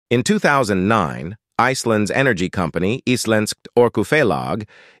In 2009, Iceland's energy company, Íslenskt Orkufélag,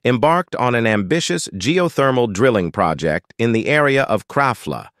 embarked on an ambitious geothermal drilling project in the area of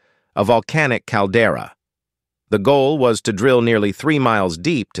Krafla, a volcanic caldera. The goal was to drill nearly 3 miles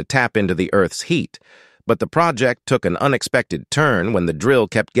deep to tap into the Earth's heat, but the project took an unexpected turn when the drill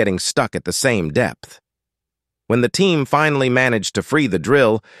kept getting stuck at the same depth. When the team finally managed to free the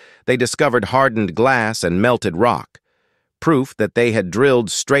drill, they discovered hardened glass and melted rock, proof that they had drilled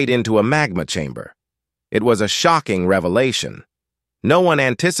straight into a magma chamber. It was a shocking revelation. No one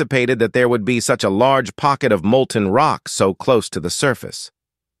anticipated that there would be such a large pocket of molten rock so close to the surface.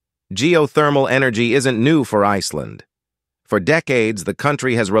 Geothermal energy isn't new for Iceland. For decades, the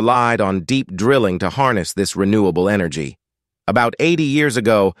country has relied on deep drilling to harness this renewable energy. About 80 years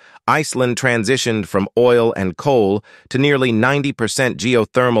ago, Iceland transitioned from oil and coal to nearly 90%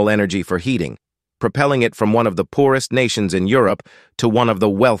 geothermal energy for heating, propelling it from one of the poorest nations in Europe to one of the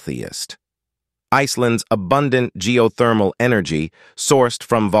wealthiest. Iceland's abundant geothermal energy, sourced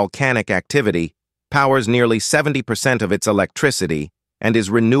from volcanic activity, powers nearly 70% of its electricity and is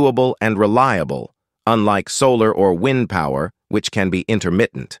renewable and reliable, unlike solar or wind power, which can be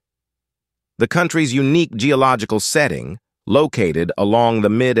intermittent. The country's unique geological setting, located along the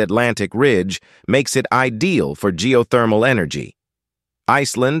mid-Atlantic ridge, makes it ideal for geothermal energy.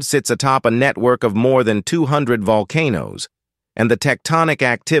 Iceland sits atop a network of more than 200 volcanoes, and the tectonic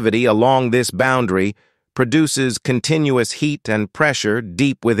activity along this boundary produces continuous heat and pressure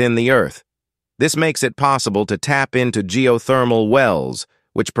deep within the Earth. This makes it possible to tap into geothermal wells,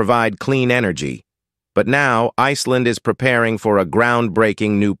 which provide clean energy. But now, Iceland is preparing for a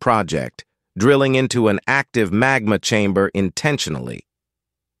groundbreaking new project, drilling into an active magma chamber intentionally.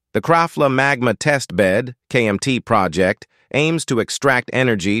 The Krafla Magma Test Bed, KMT project, aims to extract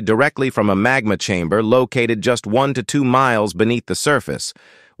energy directly from a magma chamber located just 1 to 2 miles beneath the surface,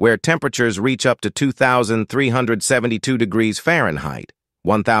 where temperatures reach up to 2,372 degrees Fahrenheit,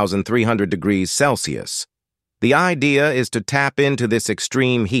 1,300 degrees Celsius. The idea is to tap into this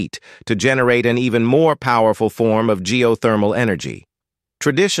extreme heat to generate an even more powerful form of geothermal energy.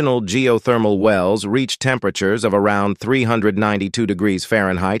 Traditional geothermal wells reach temperatures of around 392 degrees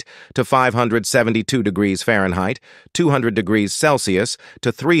Fahrenheit to 572 degrees Fahrenheit, 200 degrees Celsius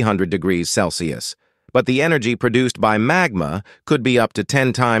to 300 degrees Celsius, but the energy produced by magma could be up to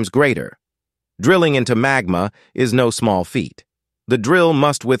 10 times greater. Drilling into magma is no small feat. The drill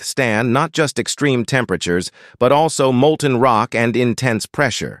must withstand not just extreme temperatures, but also molten rock and intense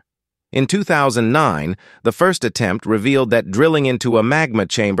pressure. In 2009, the first attempt revealed that drilling into a magma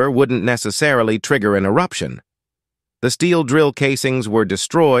chamber wouldn't necessarily trigger an eruption. The steel drill casings were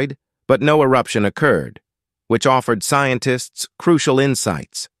destroyed, but no eruption occurred, which offered scientists crucial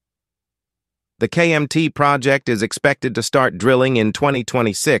insights. The KMT project is expected to start drilling in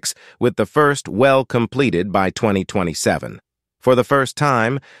 2026, with the first well completed by 2027. For the first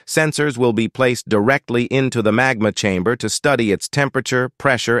time, sensors will be placed directly into the magma chamber to study its temperature,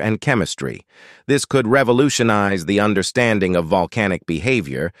 pressure, and chemistry. This could revolutionize the understanding of volcanic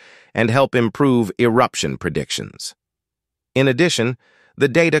behavior and help improve eruption predictions. In addition, the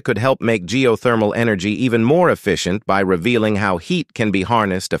data could help make geothermal energy even more efficient by revealing how heat can be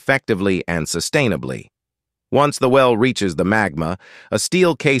harnessed effectively and sustainably. Once the well reaches the magma, a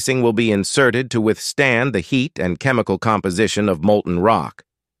steel casing will be inserted to withstand the heat and chemical composition of molten rock.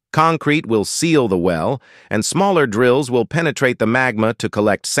 Concrete will seal the well, and smaller drills will penetrate the magma to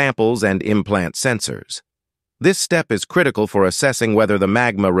collect samples and implant sensors. This step is critical for assessing whether the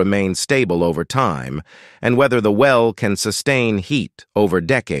magma remains stable over time and whether the well can sustain heat over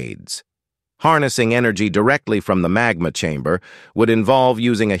decades. Harnessing energy directly from the magma chamber would involve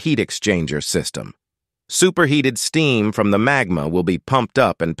using a heat exchanger system. Superheated steam from the magma will be pumped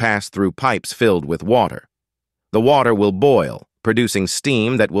up and passed through pipes filled with water. The water will boil, producing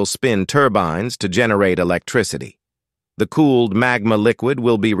steam that will spin turbines to generate electricity. The cooled magma liquid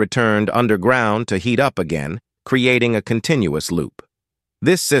will be returned underground to heat up again, creating a continuous loop.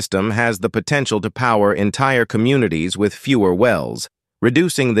 This system has the potential to power entire communities with fewer wells,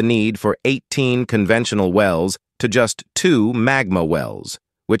 reducing the need for 18 conventional wells to just 2 magma wells,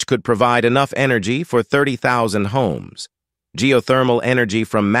 which could provide enough energy for 30,000 homes. Geothermal energy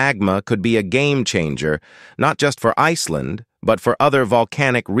from magma could be a game changer, not just for Iceland, but for other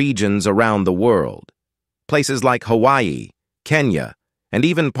volcanic regions around the world. Places like Hawaii, Kenya, and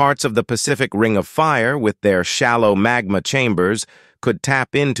even parts of the Pacific Ring of Fire with their shallow magma chambers could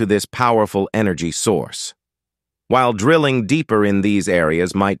tap into this powerful energy source. While drilling deeper in these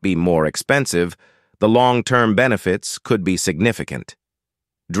areas might be more expensive, the long-term benefits could be significant.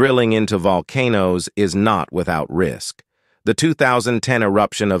 Drilling into volcanoes is not without risk. The 2010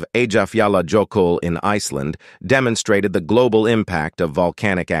 eruption of Eyjafjallajökull in Iceland demonstrated the global impact of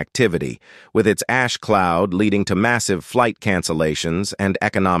volcanic activity, with its ash cloud leading to massive flight cancellations and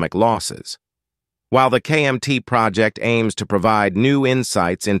economic losses. While the KMT project aims to provide new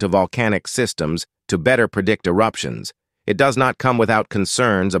insights into volcanic systems to better predict eruptions, it does not come without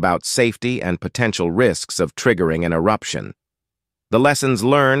concerns about safety and potential risks of triggering an eruption. The lessons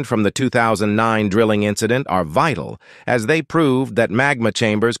learned from the 2009 drilling incident are vital, as they proved that magma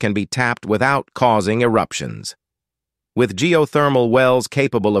chambers can be tapped without causing eruptions. With geothermal wells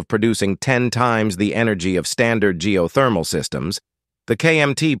capable of producing 10 times the energy of standard geothermal systems, the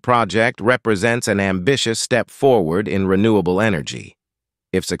KMT project represents an ambitious step forward in renewable energy.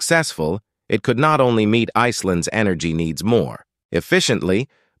 If successful, it could not only meet Iceland's energy needs more efficiently,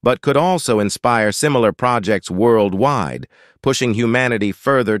 but could also inspire similar projects worldwide, pushing humanity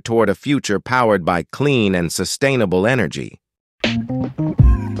further toward a future powered by clean and sustainable energy.